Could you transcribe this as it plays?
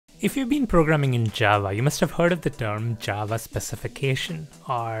If you've been programming in Java, you must have heard of the term Java specification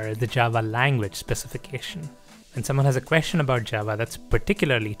or the Java language specification. When someone has a question about Java that's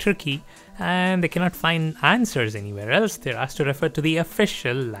particularly tricky and they cannot find answers anywhere else, they're asked to refer to the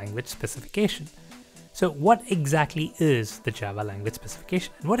official language specification. So what exactly is the Java language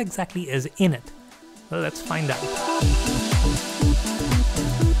specification and what exactly is in it? Well, let's find out.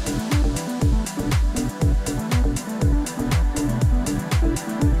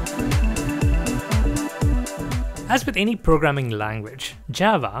 As with any programming language,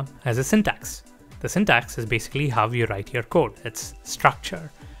 Java has a syntax. The syntax is basically how you write your code. It's structure.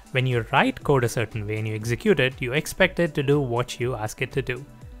 When you write code a certain way and you execute it, you expect it to do what you ask it to do.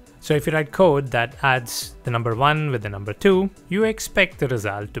 So if you write code that adds the number 1 with the number 2, you expect the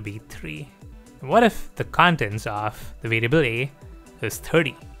result to be 3. What if the contents of the variable a is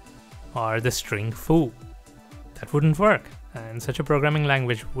 30 or the string foo? That wouldn't work, and such a programming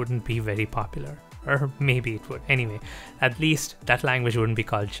language wouldn't be very popular. Or maybe it would. Anyway, at least that language wouldn't be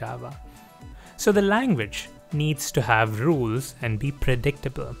called Java. So the language needs to have rules and be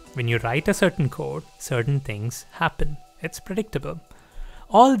predictable. When you write a certain code, certain things happen. It's predictable.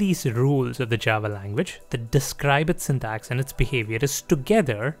 All these rules of the Java language that describe its syntax and its behavior is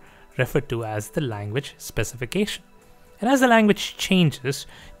together referred to as the language specification. And as the language changes,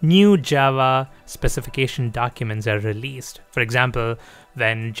 new Java specification documents are released. For example,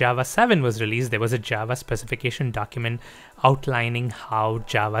 when Java 7 was released, there was a Java specification document outlining how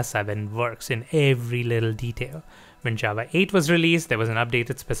Java 7 works in every little detail. When Java 8 was released, there was an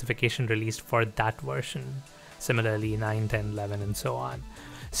updated specification released for that version. Similarly, 9, 10, 11, and so on.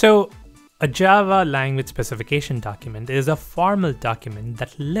 So a Java language specification document is a formal document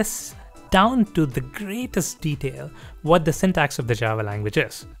that lists down to the greatest detail what the syntax of the Java language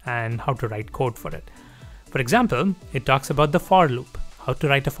is and how to write code for it. For example, it talks about the for loop, how to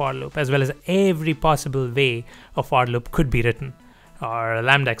write a for loop, as well as every possible way a for loop could be written, or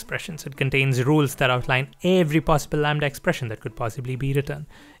lambda expressions. It contains rules that outline every possible lambda expression that could possibly be written.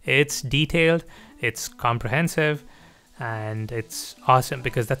 It's detailed, it's comprehensive, and it's awesome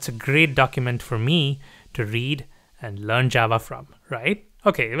because that's a great document for me to read and learn Java from, right?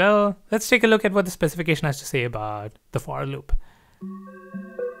 Okay, well, let's take a look at what the specification has to say about the for loop.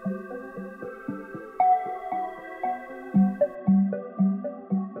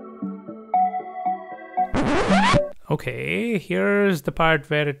 Okay, here's the part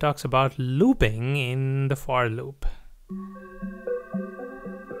where it talks about looping in the for loop.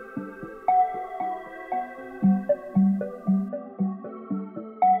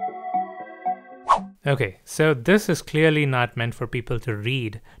 Okay, so this is clearly not meant for people to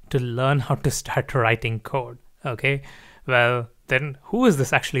read to learn how to start writing code, okay? Well, then who is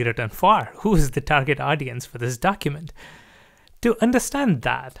this actually written for? Who is the target audience for this document? To understand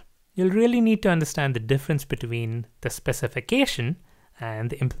that, you'll really need to understand the difference between the specification and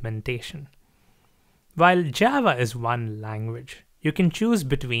the implementation. While Java is one language, you can choose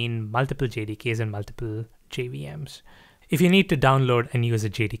between multiple JDKs and multiple JVMs. If you need to download and use a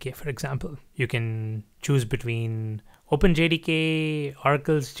JDK, for example, you can choose between OpenJDK,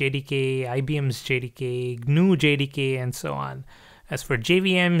 Oracle's JDK, IBM's JDK, GNU JDK, and so on. As for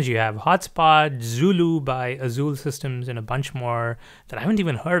JVMs, you have Hotspot, Zulu by Azul Systems, and a bunch more that I haven't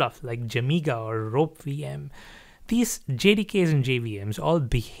even heard of, like Jamiga or Rope VM. These JDKs and JVMs all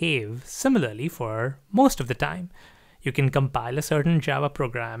behave similarly for most of the time. You can compile a certain Java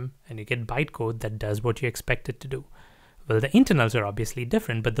program and you get bytecode that does what you expect it to do. Well, the internals are obviously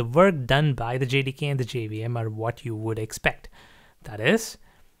different, but the work done by the JDK and the JVM are what you would expect. That is,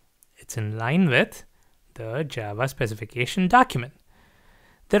 it's in line with the Java specification document.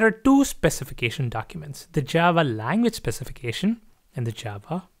 There are two specification documents, the Java language specification and the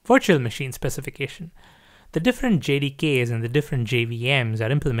Java virtual machine specification. The different JDKs and the different JVMs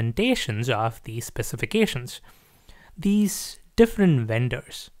are implementations of these specifications. These different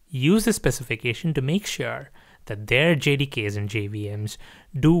vendors use the specification to make sure that their JDKs and JVMs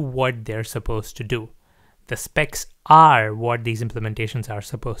do what they're supposed to do. The specs are what these implementations are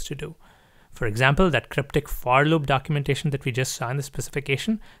supposed to do. For example, that cryptic for loop documentation that we just saw in the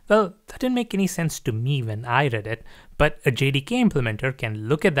specification, well, that didn't make any sense to me when I read it, but a JDK implementer can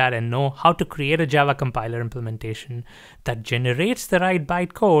look at that and know how to create a Java compiler implementation that generates the right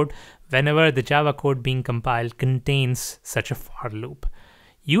bytecode whenever the Java code being compiled contains such a for loop.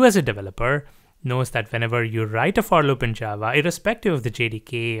 You as a developer knows that whenever you write a for loop in Java, irrespective of the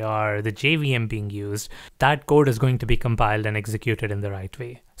JDK or the JVM being used, that code is going to be compiled and executed in the right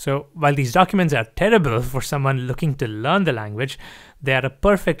way. So while these documents are terrible for someone looking to learn the language, they are a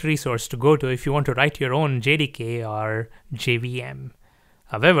perfect resource to go to if you want to write your own JDK or JVM.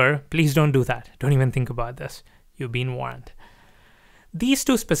 However, please don't do that. Don't even think about this. You've been warned. These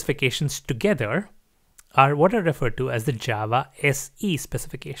two specifications together are what are referred to as the Java SE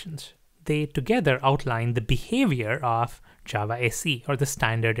specifications. They together outline the behavior of Java SE, or the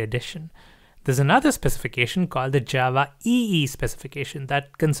standard edition. There's another specification called the Java EE specification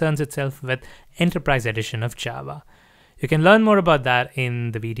that concerns itself with Enterprise Edition of Java. You can learn more about that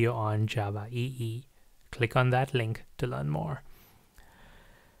in the video on Java EE. Click on that link to learn more.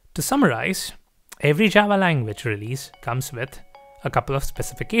 To summarize, every Java language release comes with a couple of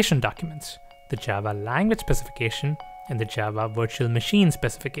specification documents, the Java language specification and the Java virtual machine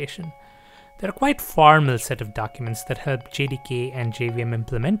specification. They're a quite formal set of documents that help JDK and JVM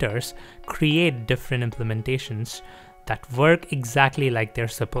implementers create different implementations that work exactly like they're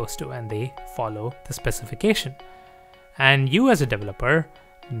supposed to, and they follow the specification. And you as a developer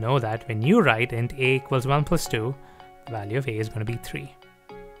know that when you write int a equals 1 plus 2, the value of a is going to be 3.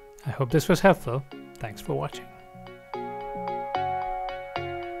 I hope this was helpful. Thanks for watching.